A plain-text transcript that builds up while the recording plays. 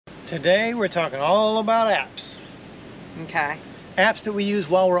Today we're talking all about apps. Okay. Apps that we use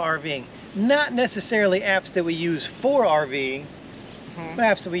while we're RVing. Not necessarily apps that we use for RVing, but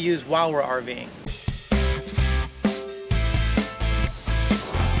apps that we use while we're RVing.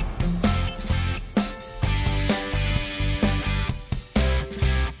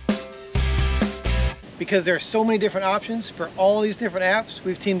 Because there are so many different options for all these different apps,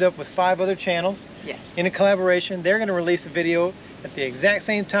 we've teamed up with 5 other channels. Yeah. In a collaboration. They're going to release a video at the exact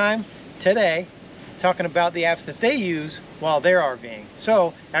same time today, talking about the apps that they use while they're RVing.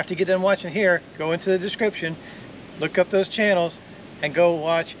 So after you get done watching here, go into the description, look up those channels, and go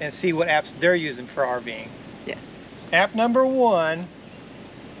watch and see what apps they're using for RVing. Yes. App number 1,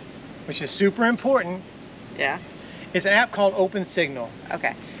 which is super important. Yeah. It's an app called Open Signal.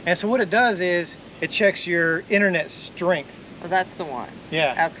 Okay. And so what it does is it checks your internet strength. Well, that's the one.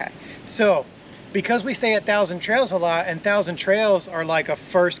 Yeah. Okay. So because we stay at Thousand Trails a lot, and Thousand Trails are like a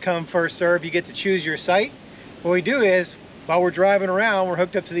first come first serve, you get to choose your site. What we do is while we're driving around, we're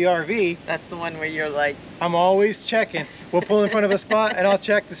hooked up to the RV. That's the one where you're like, I'm always checking. We'll pull in front of a spot and I'll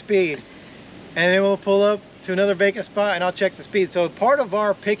check the speed, and then we'll pull up to another vacant spot and I'll check the speed. So part of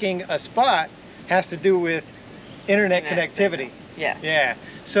our picking a spot has to do with internet connectivity. Yes. Yeah.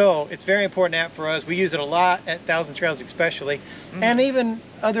 So it's a very important app for us. We use it a lot at Thousand Trails especially, and even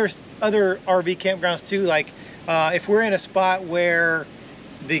other RV campgrounds too. Like if we're in a spot where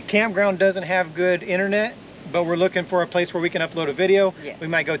the campground doesn't have good internet, but we're looking for a place where we can upload a video, we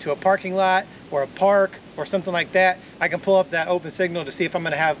might go to a parking lot or a park or something like that. I can pull up that Open Signal to see if I'm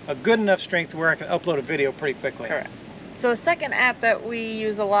going to have a good enough strength where I can upload a video pretty quickly. Correct. So a second app that we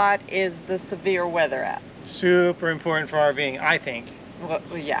use a lot is the severe weather app. Super important for RVing, I think. Well,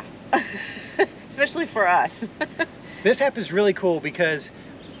 yeah. Especially for us. This app is really cool because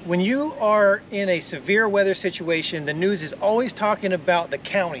when you are in a severe weather situation, the news is always talking about the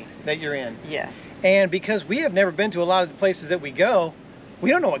county that you're in. Yes. And because we have never been to a lot of the places that we go, we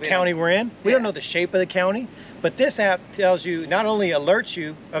don't know what county we're in. We don't know the shape of the county. But this app tells you, not only alerts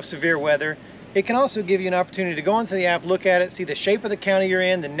you of severe weather, it can also give you an opportunity to go into the app, look at it, see the shape of the county you're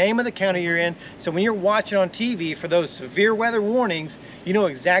in, the name of the county you're in. So when you're watching on TV for those severe weather warnings, you know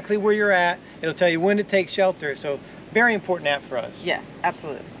exactly where you're at. It'll tell you when to take shelter. So very important app for us. Yes,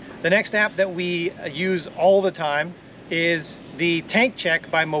 absolutely. The next app that we use all the time is the Tank Check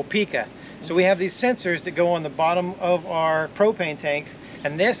by Mopica. So we have these sensors that go on the bottom of our propane tanks,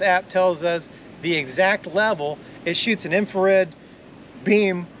 and this app tells us the exact level. It shoots an infrared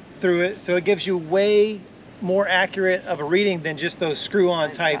beam through it, so it gives you way more accurate of a reading than just those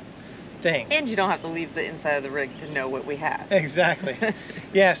screw-on type things. And you don't have to leave the inside of the rig to know what we have. Exactly.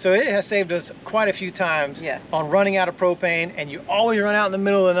 Yeah, so it has saved us quite a few times on running out of propane, and you always run out in the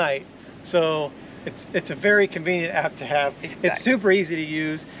middle of the night. So it's a very convenient app to have. Exactly. It's super easy to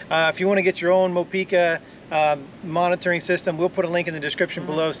use. If you want to get your own Mopica monitoring system, we'll put a link in the description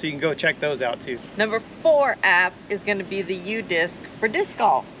below so you can go check those out too. Number 4 app is going to be the U-Disc for disc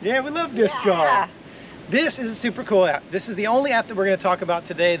golf. Yeah, we love disc golf. This is a super cool app. This is the only app that we're going to talk about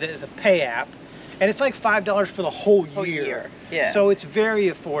today that is a pay app, and it's like $5 for the whole year. Yeah. So it's very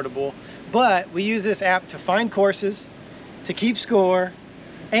affordable. But we use this app to find courses, to keep score,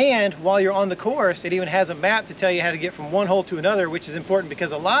 and while you're on the course, it even has a map to tell you how to get from one hole to another, which is important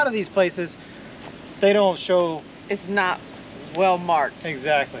because a lot of these places, they don't show. It's not well marked.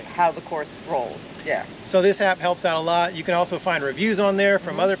 Exactly. How the course rolls. Yeah. So this app helps out a lot. You can also find reviews on there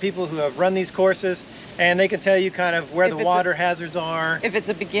from other people who have run these courses, and they can tell you kind of where the water hazards are. If it's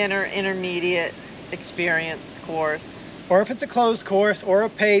a beginner, intermediate, experienced course. Or if it's a closed course or a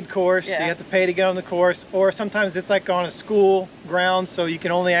paid course, you have to pay to get on the course. Or sometimes it's like on a school ground, so you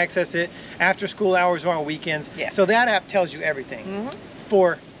can only access it after school hours or on weekends. Yeah. So that app tells you everything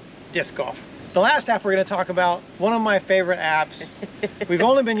for disc golf. The last app we're going to talk about, one of my favorite apps. We've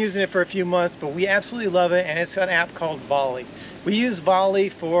only been using it for a few months, but we absolutely love it, and it's an app called Volley. We use Volley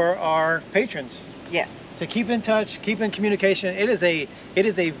for our patrons. Yes. To keep in touch, keep in communication. It is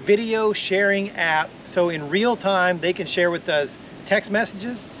a video sharing app, so in real time they can share with us text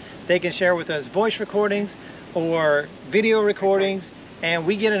messages, they can share with us voice recordings or video recordings, and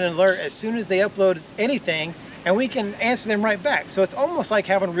we get an alert as soon as they upload anything, and we can answer them right back. So it's almost like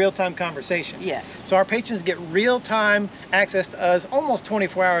having real-time conversation. Yeah. So our patrons get real-time access to us almost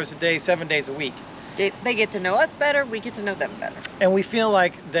 24 hours a day, 7 days a week. They get to know us better, we get to know them better. And we feel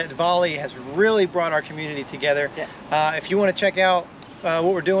like that Volley has really brought our community together. Yeah. If you want to check out what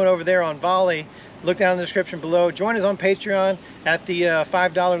we're doing over there on Volley, look down in the description below. Join us on Patreon at the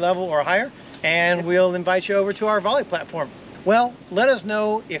 $5 level or higher, and we'll invite you over to our Volley platform. Well, let us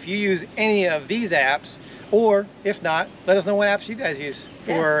know if you use any of these apps Or if not, let us know what apps you guys use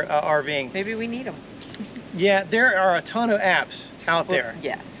for RVing. Maybe we need them. Yeah, there are a ton of apps out there.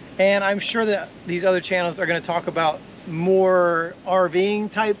 Yes. And I'm sure that these other channels are going to talk about more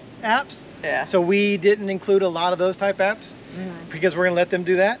RVing type apps. Yeah. So we didn't include a lot of those type apps because we're going to let them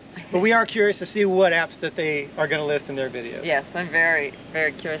do that. But we are curious to see what apps that they are going to list in their videos. Yes, I'm very,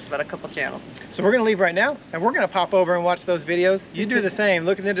 very curious about a couple channels. So we're going to leave right now, and we're going to pop over and watch those videos. You do the same.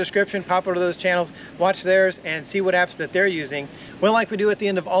 Look in the description, pop over to those channels, watch theirs, and see what apps that they're using. Well, like we do at the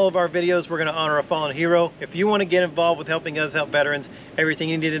end of all of our videos, we're going to honor a fallen hero. If you want to get involved with helping us help veterans, everything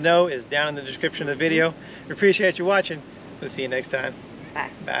you need to know is down in the description of the video. We appreciate you watching. We'll see you next time. Bye.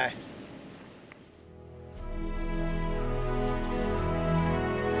 Bye.